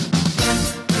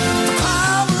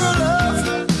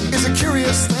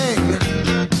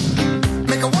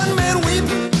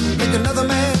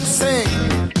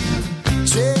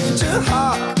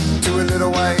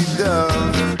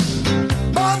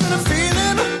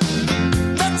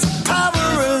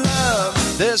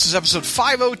This is episode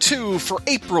 502 for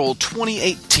April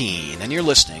 2018, and you're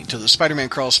listening to the Spider-Man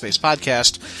Crawl Space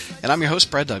podcast, and I'm your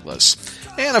host, Brad Douglas.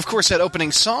 And, of course, that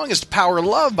opening song is The Power of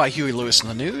Love by Huey Lewis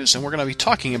and the News, and we're going to be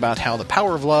talking about how the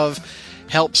power of love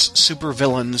helps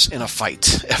supervillains in a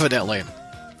fight, evidently.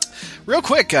 Real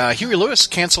quick, Huey Lewis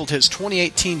canceled his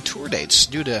 2018 tour dates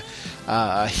due to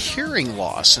hearing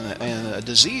loss and a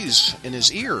disease in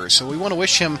his ear. So we want to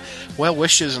wish him well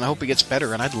wishes, and I hope he gets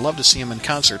better. And I'd love to see him in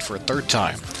concert for a third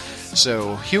time.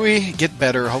 So Huey, get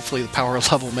better. Hopefully the power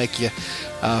of love will make you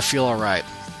feel all right.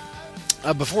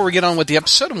 Before we get on with the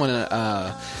episode, I want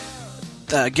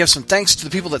to give some thanks to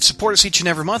the people that support us each and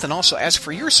every month, and also ask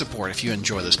for your support if you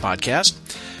enjoy this podcast.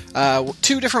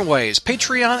 Two different ways,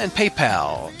 Patreon and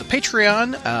PayPal. The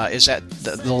Patreon is at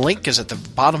the link is at the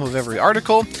bottom of every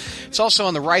article. It's also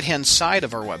on the right-hand side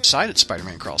of our website at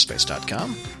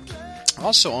SpidermanCrawlspace.com.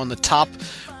 Also on the top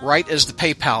right is the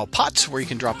PayPal pot, where you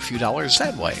can drop a few dollars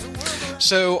that way.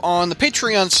 So on the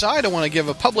Patreon side, I want to give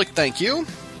a public thank you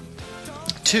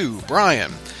to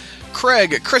Brian,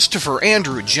 Craig, Christopher,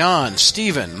 Andrew, John,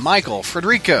 Stephen, Michael,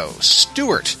 Federico,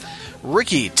 Stuart,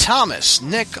 Ricky, Thomas,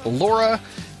 Nick, Laura,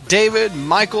 David,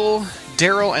 Michael,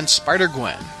 Daryl, and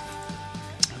Spider-Gwen.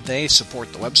 They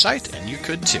support the website, and you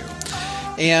could too.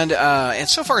 And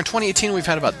so far in 2018, we've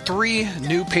had about 3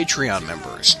 new Patreon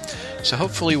members. So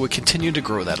hopefully we'll continue to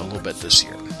grow that a little bit this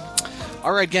year.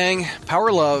 All right, gang,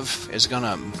 Power Love is going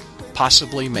to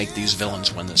possibly make these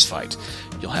villains win this fight.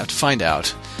 You'll have to find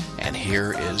out. And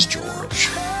here is George.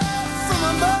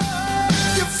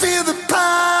 You feel the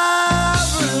power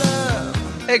of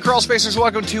love. Hey, Crawl Spacers,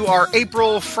 welcome to our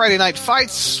April Friday Night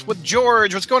Fights with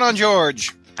George. What's going on,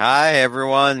 George? Hi,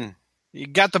 everyone. You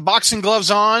got the boxing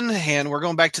gloves on, and we're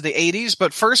going back to the 80s.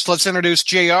 But first, let's introduce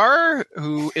JR,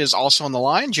 who is also on the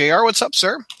line. JR, what's up,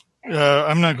 sir?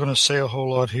 I'm not going to say a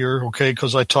whole lot here, okay,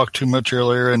 because I talked too much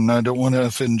earlier, and I don't want to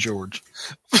offend George.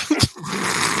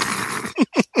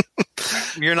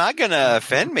 You're not going to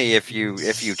offend me if you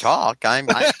talk. I'm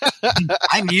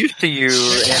used to you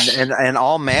and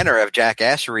all manner of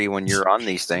jackassery when you're on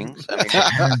these things. I mean,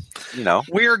 you know.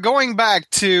 We are going back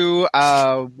to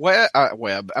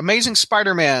Web Amazing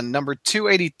Spider-Man number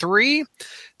 283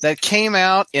 that came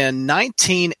out in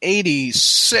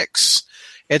 1986.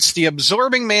 It's the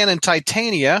Absorbing Man in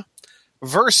Titania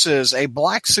versus a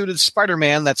black-suited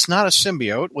Spider-Man that's not a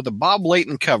symbiote with a Bob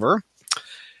Layton cover.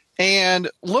 And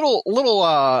little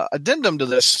addendum to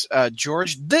this,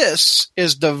 George, this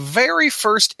is the very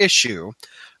first issue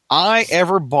I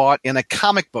ever bought in a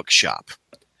comic book shop,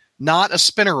 not a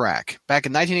spinner rack, back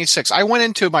in 1986. I went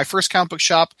into my first comic book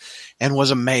shop and was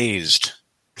amazed.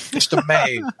 Just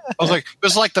amazed. It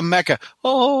was like the Mecca.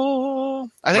 Oh,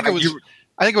 I think it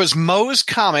was Moe's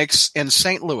Comics in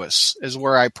St. Louis is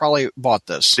where I probably bought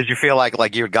this. Did you feel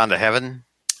like you had gone to heaven?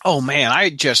 Oh man,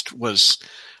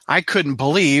 I couldn't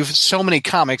believe so many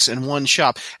comics in one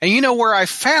shop. And you know where I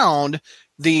found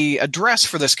the address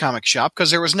for this comic shop? Because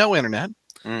there was no internet.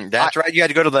 That's right. You had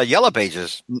to go to the Yellow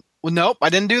Pages. Well, nope, I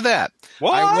didn't do that.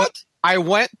 What? I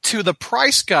went to the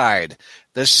price guide.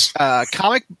 This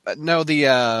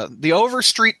the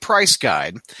Overstreet price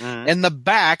guide. In the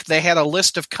back, they had a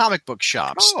list of comic book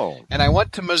shops. Oh. And I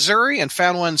went to Missouri and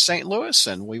found one in St. Louis,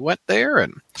 and we went there,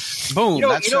 and boom.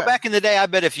 You know, back in the day,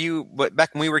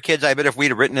 back when we were kids, I bet if we'd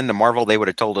have written into Marvel, they would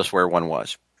have told us where one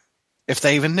was. If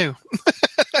they even knew.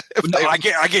 I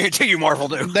guarantee you Marvel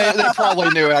knew. They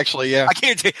probably knew, actually, yeah. I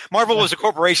guarantee Marvel was a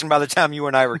corporation by the time you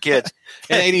and I were kids.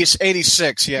 In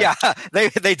 86, yeah. Yeah,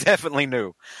 they definitely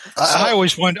knew. I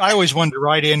always wanted to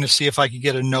write in to see if I could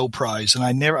get a no prize, and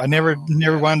I never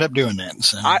wound up doing that.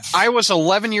 So. I was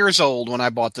 11 years old when I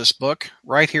bought this book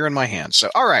right here in my hand. So,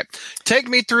 all right, take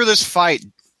me through this fight,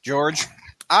 George.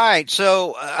 All right,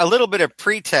 so a little bit of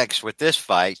pretext with this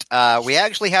fight. We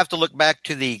actually have to look back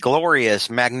to the glorious,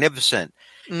 magnificent,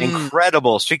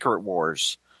 incredible Secret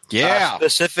Wars. Yeah.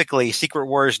 Specifically, Secret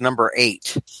Wars number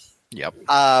 8. Yep.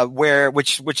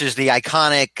 Which is the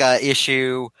iconic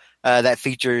issue that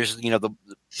features, the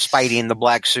Spidey in the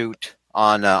black suit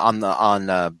on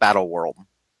Battle World.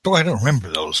 Boy, I don't remember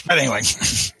those. But anyway.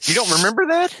 You don't remember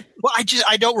that? Well,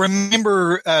 I don't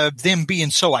remember them being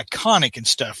so iconic and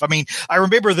stuff. I mean, I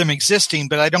remember them existing,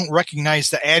 but I don't recognize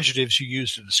the adjectives you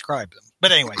use to describe them.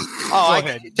 But anyway, go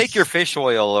ahead. Take your fish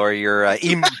oil or your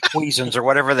emu poisons or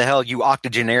whatever the hell you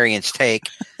octogenarians take,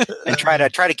 and try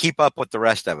to keep up with the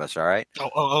rest of us. All right.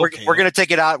 Okay. We're gonna take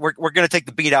it out. We're gonna take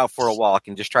the beat out for a walk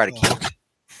and just try to keep. Okay.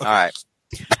 All right.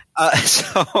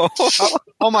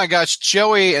 Oh my gosh,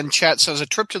 Joey in chat says a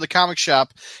trip to the comic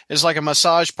shop is like a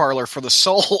massage parlor for the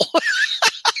soul.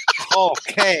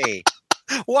 Okay.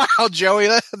 Wow, Joey,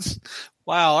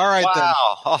 Wow. All right, then.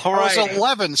 Wow. All That right. was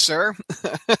 11, sir.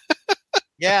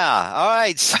 Yeah. All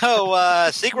right. So,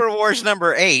 Secret Wars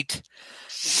number 8.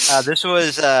 This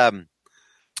was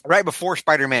right before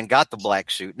Spider-Man got the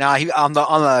black suit. Now, on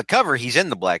the cover, he's in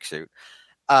the black suit.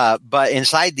 But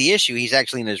inside the issue, he's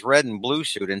actually in his red and blue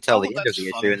suit until the end of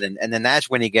the issue, and then that's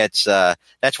when he gets the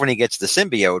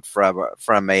symbiote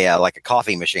from a like a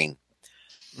coffee machine,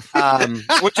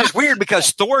 which is weird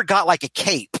because Thor got like a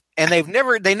cape, and they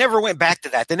never went back to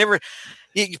that. They never.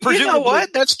 You know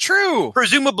what? That's true.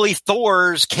 Presumably,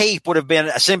 Thor's cape would have been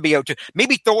a symbiote too.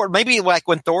 Maybe like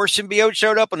when Thor's symbiote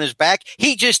showed up on his back,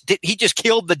 he just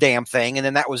killed the damn thing, and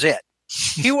then that was it.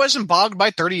 He wasn't bogged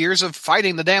by 30 years of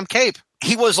fighting the damn cape.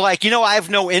 He was like, I have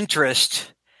no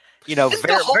interest.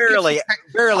 Verily,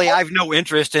 I have no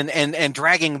interest in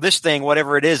dragging this thing,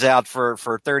 whatever it is, out for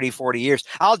 30, 40 years.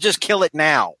 I'll just kill it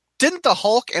now. Didn't the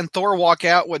Hulk and Thor walk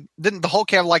out didn't the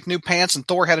Hulk have like new pants and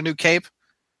Thor had a new cape?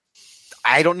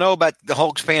 I don't know about the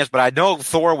Hulk's pants, but I know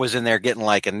Thor was in there getting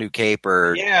like a new cape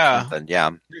or something.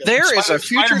 Yeah. There is a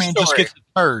future Spider-Man story. just gets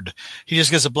a turd. He just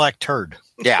gets a black turd.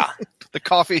 Yeah. The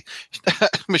coffee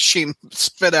machine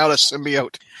spit out a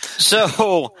symbiote.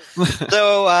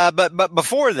 But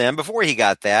before he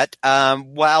got that,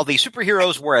 while the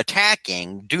superheroes were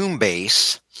attacking Doom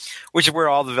Base, which is where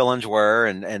all the villains were,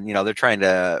 and they're trying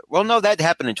to. Well, no, that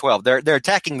happened in 12. They're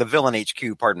attacking the villain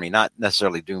HQ. Pardon me, not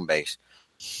necessarily Doom Base.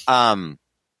 And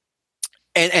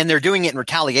they're doing it in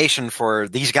retaliation for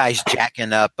these guys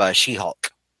jacking up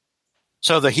She-Hulk.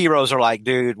 So the heroes are like,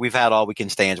 dude, we've had all we can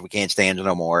stand. We can't stand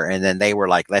no more. And then they were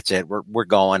like, that's it. We're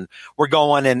going,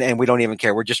 and we don't even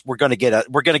care. We're going to get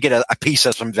a piece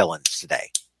of some villains today.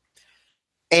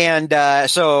 And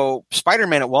so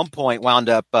Spider-Man at one point wound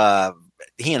up,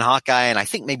 he and Hawkeye and I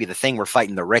think maybe the Thing were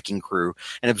fighting the Wrecking Crew,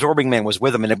 and Absorbing Man was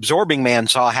with them. And Absorbing Man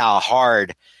saw how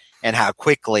hard and how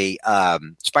quickly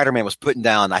Spider-Man was putting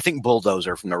down, I think,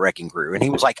 Bulldozer from the Wrecking Crew. And he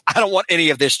was like, I don't want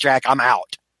any of this, Jack. I'm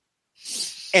out.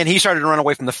 And he started to run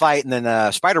away from the fight. And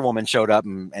then Spider-Woman showed up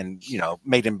and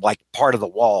made him like part of the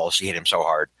wall. She hit him so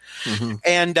hard. Mm-hmm.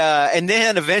 And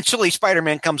then eventually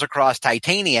Spider-Man comes across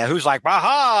Titania, who's like,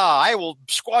 aha, I will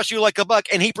squash you like a buck.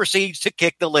 And he proceeds to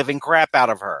kick the living crap out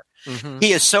of her. Mm-hmm.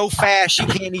 He is so fast, she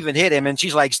can't even hit him. And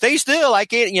she's like, stay still. I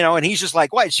can't, and he's just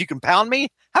like, what? She can pound me?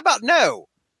 How about no?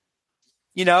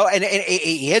 And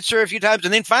he hits her a few times,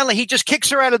 and then finally he just kicks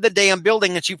her out of the damn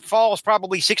building, and she falls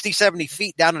probably 60, 70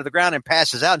 feet down to the ground and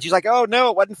passes out. And she's like, oh, no,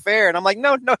 it wasn't fair. And I'm like,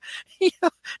 no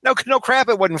crap,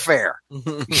 it wasn't fair.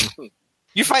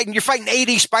 You're fighting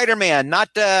 80 Spider-Man,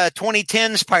 not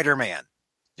 2010 Spider-Man.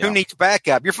 Yeah. Who needs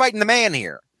backup? You're fighting the man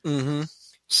here. Mm-hmm.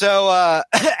 So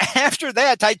after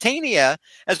that, Titania,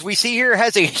 as we see here,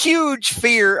 has a huge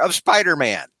fear of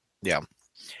Spider-Man. Yeah.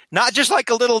 Not just like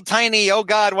a little tiny, oh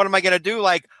God, what am I going to do?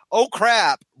 like, oh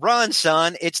crap, run,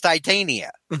 son, it's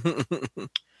Titania.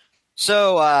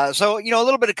 So a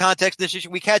little bit of context. This issue,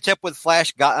 we catch up with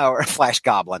Flash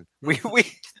Goblin. We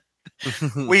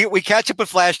catch up with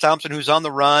Flash Thompson, who's on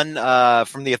the run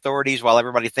from the authorities, while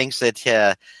everybody thinks that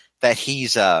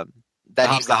he's the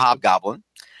Hobgoblin.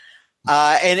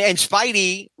 And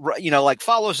Spidey,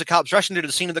 follows the cops rushing to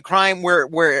the scene of the crime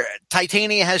where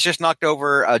Titania has just knocked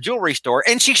over a jewelry store,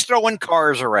 and she's throwing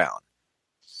cars around.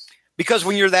 Because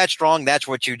when you're that strong, that's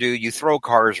what you do. You throw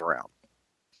cars around.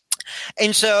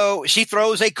 And so she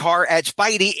throws a car at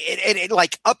Spidey, it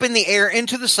like up in the air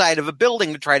into the side of a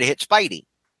building to try to hit Spidey.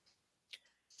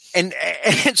 And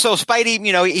so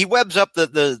Spidey, he webs up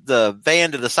the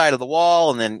van to the side of the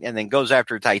wall and then goes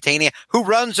after Titania, who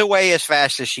runs away as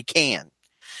fast as she can.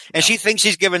 And she thinks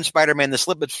she's given Spider-Man the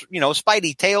slip, but,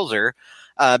 Spidey tails her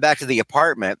back to the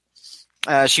apartment.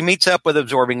 She meets up with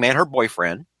Absorbing Man, her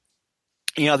boyfriend.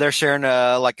 They're sharing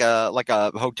like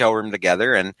a hotel room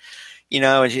together, and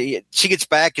she gets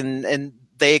back and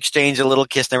they exchange a little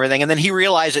kiss and everything, and then he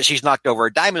realizes that she's knocked over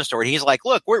a diamond store, and he's like,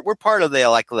 look, we're part of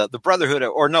the Brotherhood,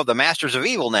 or no, the Masters of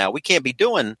Evil now. We can't be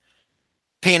doing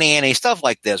penny ante stuff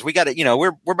like this. We got to,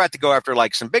 we're about to go after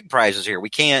like some big prizes here. We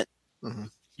can't. Mm-hmm.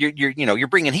 You're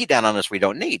bringing heat down on us we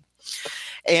don't need.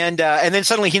 And then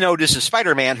suddenly he notices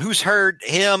Spider-Man, who's heard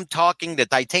him talking to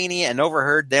Titania and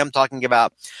overheard them talking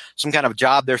about some kind of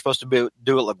job they're supposed to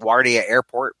do at LaGuardia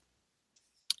Airport.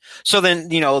 So then,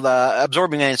 the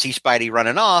Absorbing Man sees Spidey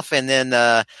running off, and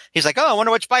then he's like, oh, I wonder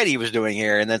what Spidey was doing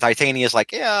here. And then Titania's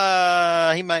like,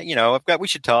 yeah, he might, we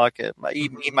should talk.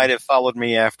 He might have followed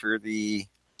me after the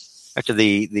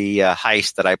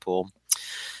heist that I pulled.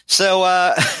 So,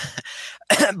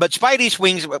 but Spidey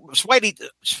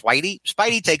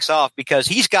takes off because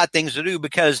he's got things to do,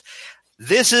 because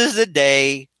this is the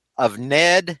day of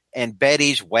Ned and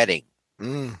Betty's wedding.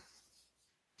 Mm.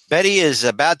 Betty is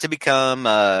about to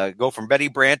go from Betty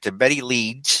Brant to Betty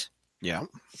Leeds. Yeah.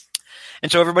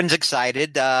 And so everyone's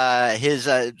excited.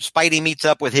 Spidey meets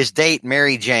up with his date,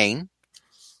 Mary Jane,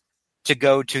 to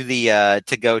go to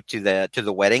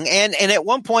the wedding. And at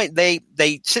one point they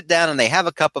sit down and they have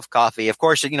a cup of coffee. Of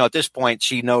course, at this point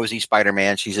she knows he's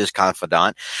Spider-Man. She's his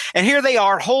confidant. And here they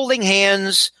are holding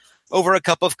hands over a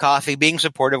cup of coffee, being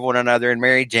supportive of one another, and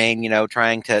Mary Jane,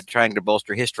 trying to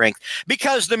bolster his strength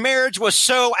because the marriage was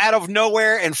so out of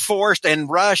nowhere and forced and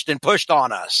rushed and pushed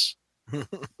on us.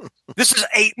 This is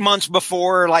 8 months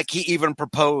before he even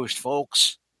proposed,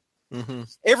 folks. Mm-hmm.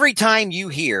 Every time you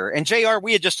hear, and JR,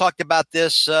 we had just talked about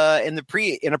this in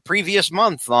a previous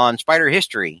month on Spider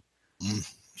History.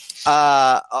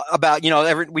 About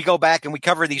we go back and we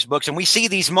cover these books and we see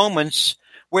these moments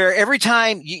where every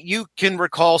time you can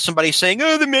recall somebody saying,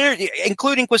 "Oh, the marriage,"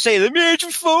 including Quisay, "the marriage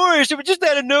was forced. It was just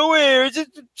out of nowhere.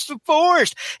 It's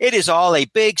forced." It is all a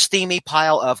big steamy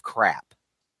pile of crap.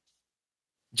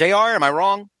 JR, am I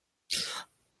wrong?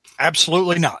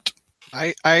 Absolutely not.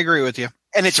 I agree with you.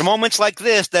 And it's moments like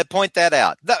this that point that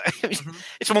out.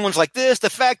 It's moments like this. The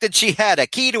fact that she had a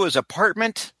key to his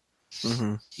apartment.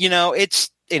 Mm-hmm.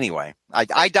 Anyway.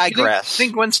 I digress.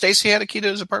 Think Gwen Stacy had a key to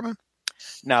his apartment?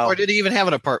 No. Or did he even have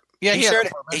an apartment? Yeah,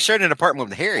 he shared an apartment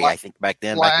with Harry, I think, back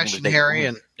then. Flash and Harry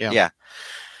and yeah.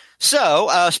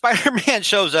 So Spider-Man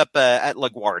shows up at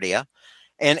LaGuardia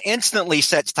and instantly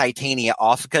sets Titania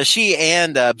off because she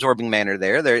and Absorbing Man are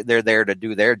there. They're there to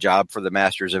do their job for the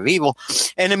Masters of Evil.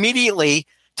 And immediately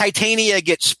Titania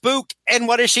gets spooked. And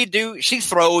what does she do? She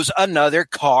throws another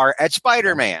car at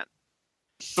Spider-Man.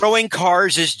 Throwing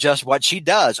cars is just what she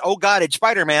does. Oh, God, it's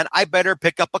Spider-Man. I better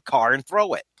pick up a car and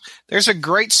throw it. There's a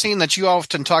great scene that you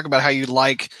often talk about how you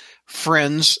like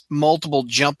Friends, multiple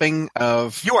jumping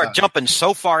of... You are jumping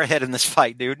so far ahead in this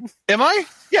fight, dude. Am I?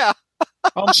 Yeah.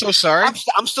 Oh, I'm so sorry.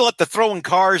 I'm still at the throwing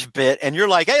cars bit, and you're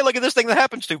like, "Hey, look at this thing that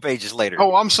happens 2 pages later."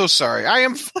 Oh, I'm so sorry.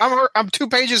 I'm 2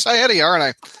 pages ahead of you, aren't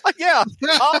I? Yeah.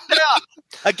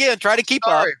 Again, try to keep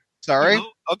up. Sorry.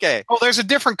 Okay. Oh, there's a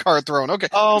different car thrown. Okay.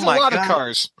 Oh, there's my a lot God. of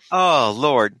cars. Oh,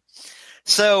 Lord.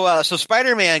 So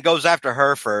Spider-Man goes after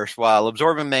her first, while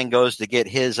Absorbing Man goes to get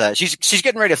his. She's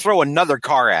getting ready to throw another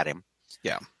car at him.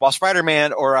 Yeah. While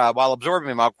Spider-Man, while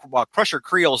Absorbing Man, while Crusher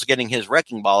Creel's getting his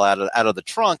wrecking ball out of the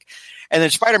trunk, and then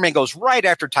Spider-Man goes right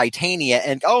after Titania,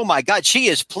 and oh my God, she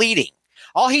is pleading.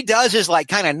 All he does is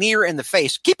kind of knee her in the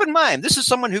face. Keep in mind, this is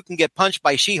someone who can get punched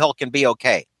by She-Hulk and be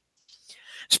okay.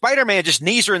 Spider-Man just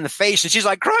knees her in the face, and she's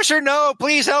like, "Crusher, no,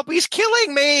 please help! He's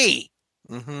killing me."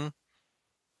 Mm-hmm.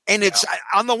 And it's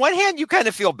on the one hand, you kind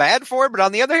of feel bad for it, but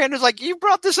on the other hand, it's like you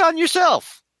brought this on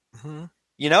yourself. Mm-hmm.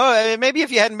 Maybe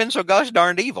if you hadn't been so gosh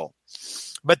darned evil.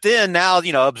 But then now,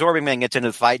 Absorbing Man gets into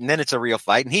the fight, and then it's a real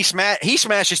fight, and he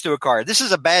smashes through a car. This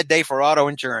is a bad day for auto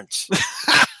insurance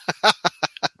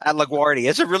at LaGuardia.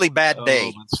 It's a really bad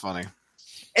day. That's funny.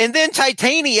 And then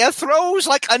Titania throws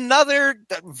another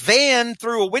van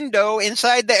through a window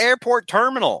inside the airport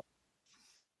terminal.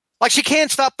 She can't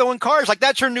stop throwing cars.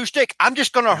 That's her new shtick. I'm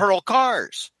just going to hurl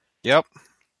cars. Yep.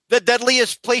 The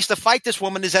deadliest place to fight this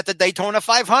woman is at the Daytona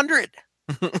 500.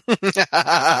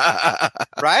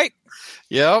 Right?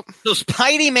 Yep. So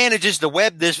Spidey manages to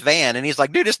web this van, and he's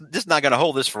like, "Dude, this is not going to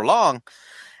hold this for long."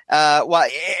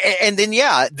 And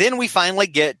then we finally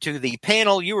get to the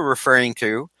panel you were referring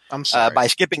to. I'm sorry. By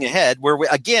skipping ahead, where we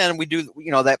do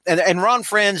that, and Ron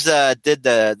Friends did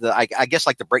the I guess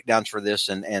the breakdowns for this,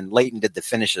 and Layton did the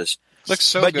finishes. Looks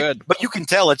so good, but you can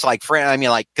tell it's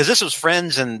because this was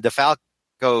Friends and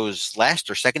DeFalco's last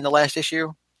or second to last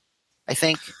issue, I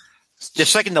think,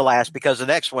 just second to last because the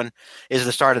next one is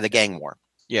the start of the gang war.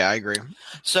 Yeah, I agree.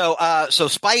 So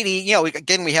Spidey,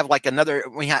 we have another.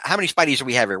 How many Spideys do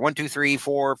we have here? 1, 2, 3,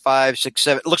 4, 5, 6,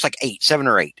 7. It looks like 7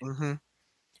 or 8. Mm-hmm.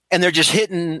 And they're just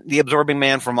hitting the Absorbing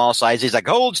Man from all sides. He's like,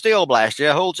 "Hold still, blast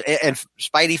you, hold." And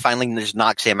Spidey finally just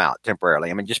knocks him out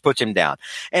temporarily. Just puts him down.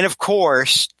 And of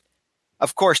course,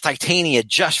 Titania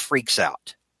just freaks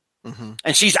out. Mm-hmm.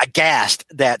 And she's aghast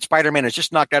that Spider-Man has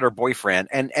just knocked out her boyfriend.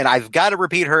 And I've got to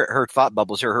repeat her thought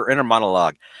bubbles here, her inner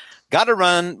monologue. Got to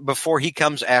run before he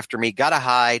comes after me. Got to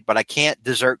hide, but I can't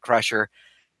desert Crusher.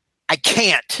 I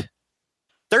can't.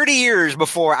 30 years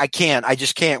before I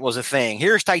just can't was a thing.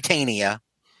 Here's Titania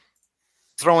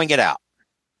throwing it out.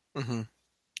 Mm-hmm.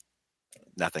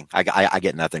 Nothing. I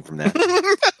get nothing from that.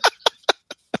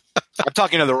 I'm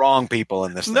talking to the wrong people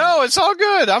in this thing. No, it's all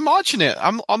good. I'm watching it.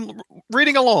 I'm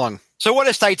reading along. So what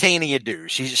does Titania do?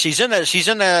 She's in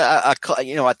a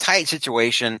tight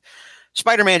situation.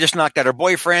 Spider-Man just knocked out her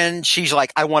boyfriend. She's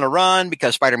like, "I want to run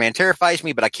because Spider-Man terrifies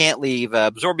me, but I can't leave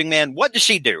Absorbing Man." What does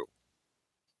she do?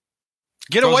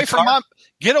 Get away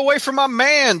from my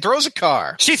man. Throws a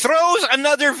car. She throws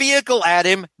another vehicle at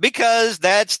him because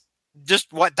that's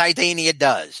just what Titania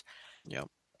does. Yep.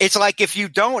 It's like if you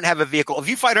don't have a vehicle, if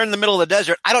you fight her in the middle of the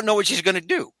desert, I don't know what she's going to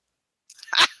do.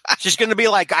 She's going to be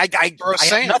like, I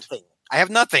have nothing. I have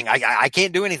nothing. I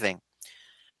can't do anything.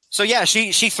 So yeah,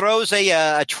 she throws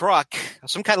a truck,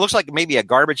 some kind of looks like maybe a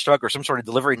garbage truck or some sort of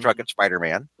delivery truck at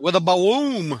Spider-Man with a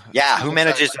boom. Yeah, who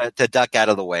manages to duck out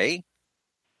of the way.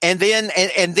 And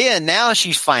then now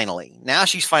she's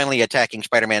finally attacking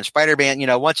Spider-Man.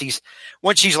 Spider-Man, once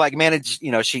she's like managed,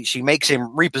 she makes him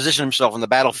reposition himself on the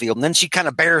battlefield, and then she kind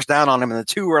of bears down on him, and the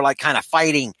two are like kind of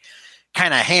fighting,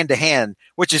 kind of hand to hand,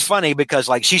 which is funny because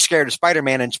like she's scared of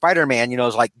Spider-Man, and Spider-Man,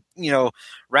 is like,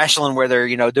 wrestling where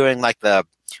they're, doing like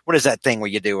what is that thing where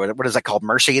you do? What is that called?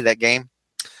 Mercy, that game?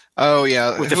 Oh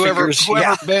yeah. With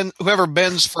whoever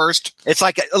bends first. It's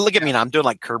like, look at me now. I'm doing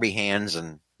like Kirby hands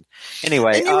and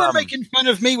anyway. And you were making fun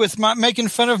of me with making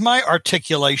fun of my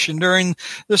articulation during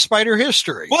the Spider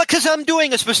history. Well, because I'm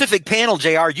doing a specific panel,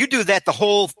 JR. You do that the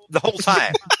whole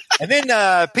time. And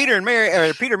then Peter and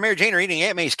Mary Jane are eating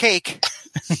Aunt May's cake.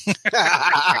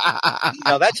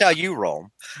 That's how you roll.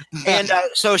 And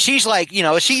so she's like,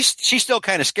 she's still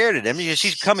kind of scared of him.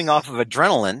 She's coming off of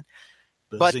adrenaline.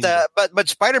 But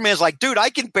Spider-Man's like, dude, I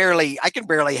can barely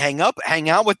hang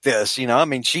out with this. I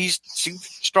mean, she's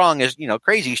strong as,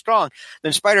 crazy strong.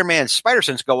 Then Spider-Man's spider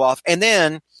sense go off. And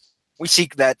then we see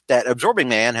that Absorbing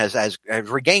Man has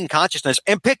regained consciousness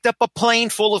and picked up a plane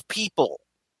full of people.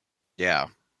 Yeah.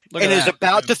 And is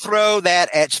about to throw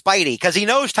that at Spidey because he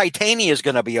knows Titania is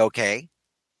going to be okay.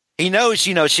 He knows,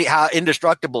 how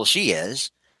indestructible she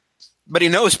is. But he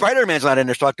knows Spider-Man's not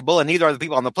indestructible, and neither are the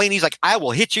people on the plane. He's like, I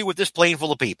will hit you with this plane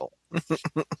full of people.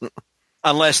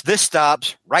 Unless this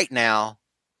stops right now,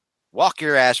 walk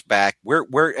your ass back. We're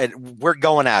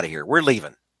going out of here. We're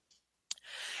leaving.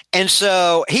 And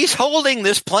so he's holding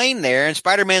this plane there, and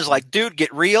Spider-Man's like, dude,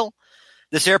 get real.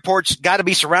 This airport's got to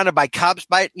be surrounded by cops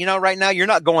right now. You're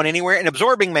not going anywhere. And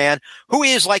Absorbing Man, who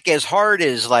is like as hard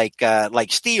as like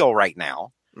steel right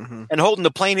now, and holding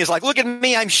the plane is like, look at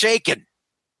me, I'm shaking.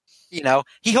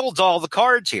 He holds all the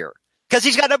cards here because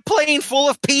he's got a plane full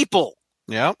of people.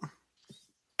 Yep.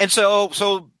 And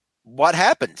so what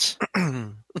happens?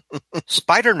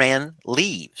 Spider-Man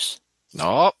leaves.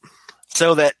 Nope.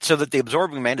 So that the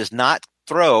Absorbing Man does not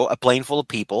throw a plane full of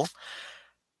people.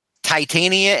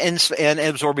 Titania and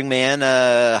Absorbing Man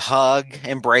hug,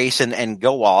 embrace, and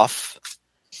go off.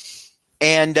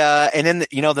 And then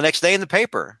the next day in the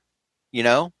paper,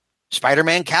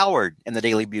 Spider-Man coward in the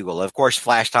Daily Bugle. Of course,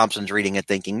 Flash Thompson's reading it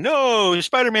thinking, no,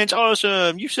 Spider-Man's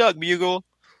awesome. You suck, Bugle.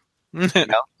 And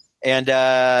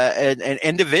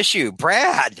end of issue.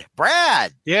 Brad.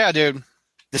 Yeah, dude.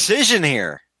 Decision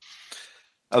here.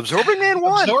 Absorbing Man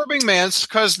won. Absorbing Man's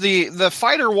because the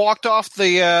fighter walked off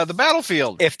the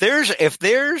battlefield. If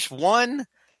there's one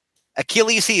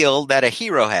Achilles heel that a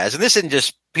hero has, and this isn't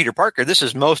just Peter Parker, this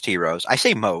is most heroes. I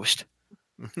say most.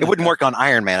 It wouldn't work on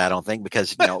Iron Man, I don't think,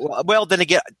 because well, then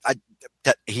again,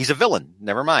 he's a villain.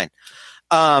 Never mind.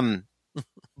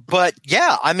 But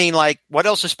yeah, I mean, like, what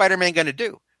else is Spider-Man going to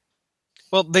do?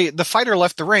 Well, the fighter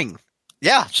left the ring.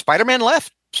 Yeah, Spider-Man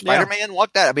left. Spider-Man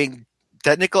walked out. I mean,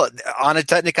 on a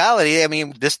technicality, I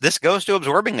mean, this goes to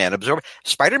Absorbing Man.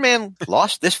 Spider-Man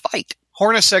lost this fight.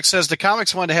 Hornacek says the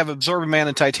comics wanted to have Absorbing Man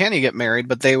and Titania get married,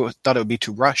 but they thought it would be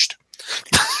too rushed.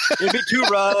 It'd be too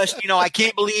rushed. I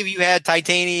can't believe you had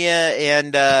Titania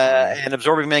and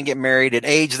Absorbing Man get married. It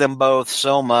aged them both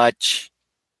so much.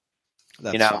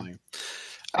 That's funny.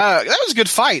 That was a good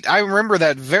fight. I remember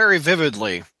that very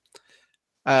vividly.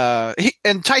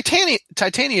 Titania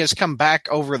has come back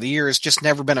over the years, just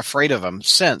never been afraid of him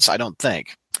since, I don't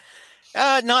think.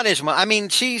 Not as much. I mean,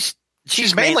 she's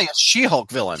mainly a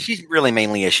She-Hulk villain. She's really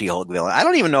mainly a She-Hulk villain. I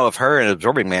don't even know if her and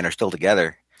Absorbing Man are still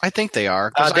together. I think they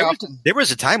are. There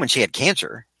was a time when she had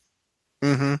cancer.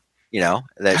 Mm-hmm.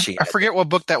 I forget what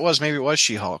book that was. Maybe it was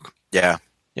She-Hulk. Yeah.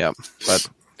 Yep. But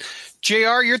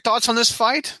JR, your thoughts on this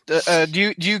fight?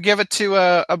 Do you give it to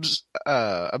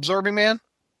Absorbing Man?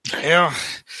 Yeah,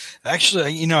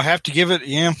 actually, I have to give it.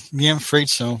 Yeah, afraid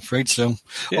so.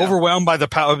 Yeah. Overwhelmed by the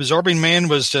power, Absorbing Man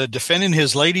was defending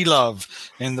his lady love,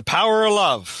 and the power of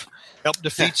love helped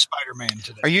defeat Spider-Man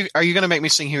today. Are you going to make me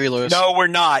sing Huey Lewis? No, we're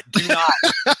not. Do not.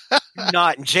 Do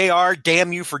not. JR,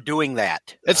 damn you for doing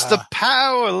that. It's the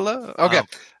power of love. Okay. Oh,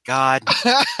 God.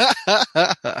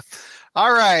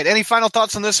 All right. Any final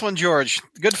thoughts on this one, George?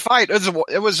 Good fight.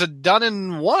 It was a done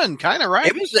in one, kind of, right?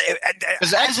 It was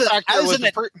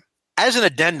as an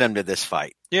addendum to this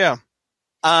fight. Yeah.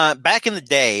 Back in the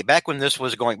day, back when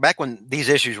these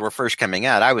issues were first coming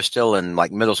out, I was still in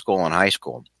like middle school and high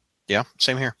school. Yeah,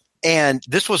 same here. And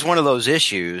this was one of those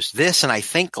issues. This, and I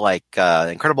think like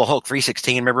Incredible Hulk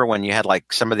 316. Remember when you had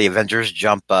like some of the Avengers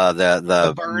jump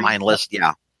the mindless?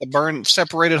 Yeah, the burn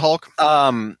separated Hulk.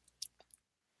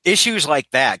 Issues like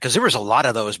that, because there was a lot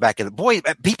of those back in the boy.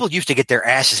 People used to get their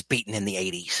asses beaten in the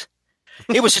 80s.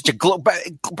 It was such a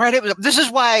Brad. This is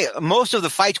why most of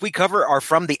the fights we cover are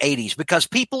from the 80s, because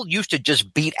people used to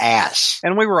just beat ass.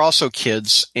 And we were also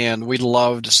kids, and we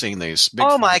loved seeing these. Big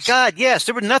fights. My God, yes,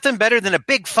 there was nothing better than a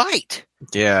big fight.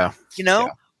 Yeah, yeah.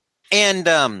 And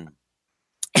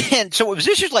so it was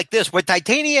issues like this with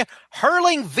Titania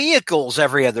hurling vehicles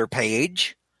every other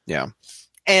page. Yeah.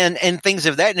 And things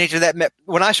of that nature. That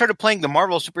when I started playing the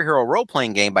Marvel superhero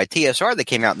role-playing game by TSR that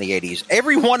came out in the 80s,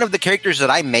 every one of the characters that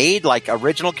I made, like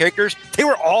original characters, they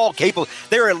were all capable.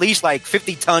 They were at least like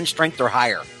 50-ton strength or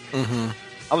higher. Mm-hmm.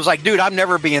 I was like, dude, I'm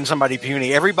never being somebody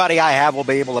puny. Everybody I have will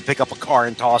be able to pick up a car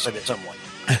and toss it at someone.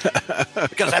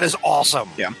 Because that is awesome.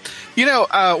 Yeah.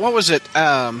 What was it?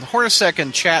 Hornacek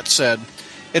in chat said,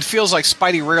 it feels like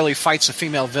Spidey rarely fights a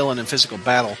female villain in physical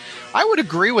battle. I would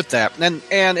agree with that. And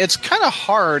it's kind of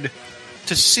hard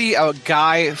to see a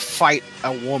guy fight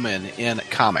a woman in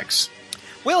comics.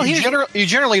 Well, you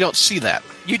generally don't see that.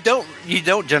 You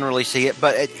don't generally see it,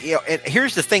 but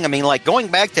here's the thing. I mean, like going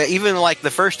back to even like the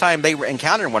first time they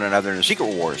encountered one another in the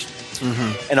Secret Wars,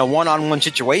 in a one-on-one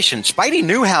situation, Spidey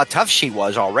knew how tough she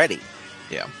was already.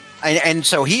 Yeah, and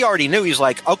so he already knew. He's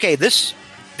like, okay, this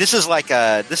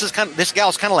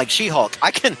gal's kind of like She-Hulk.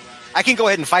 I can go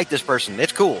ahead and fight this person.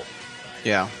 It's cool.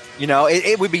 Yeah,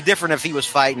 it would be different if he was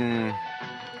fighting.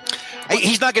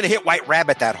 He's not going to hit White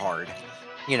Rabbit that hard.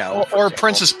 Or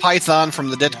Princess Python from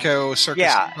the Ditko circus.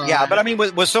 Yeah, but I mean,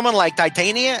 with someone like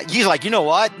Titania, he's like, you know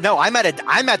what? No, I'm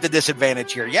at the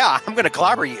disadvantage here. Yeah, I'm going to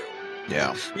clobber you.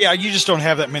 Yeah, you just don't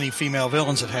have that many female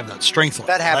villains that have that strength.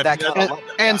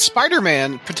 And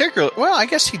Spider-Man, particularly. Well, I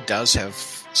guess he does have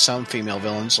some female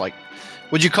villains. Like,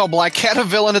 would you call Black Cat a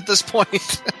villain at this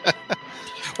point?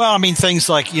 Well, I mean, things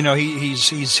like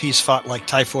he's fought like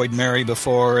Typhoid Mary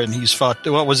before, and he's fought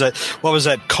what was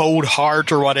that Cold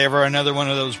Heart or whatever, another one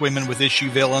of those women with issue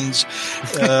villains,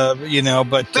 but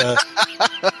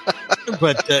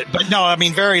no, I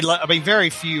mean very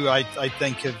few I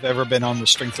think have ever been on the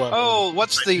strength level. Oh,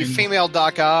 what's the female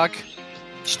Doc Ock?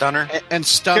 Stunner and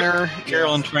Stunner,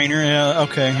 Carolyn Trainer. Yeah,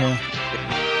 okay. Yeah.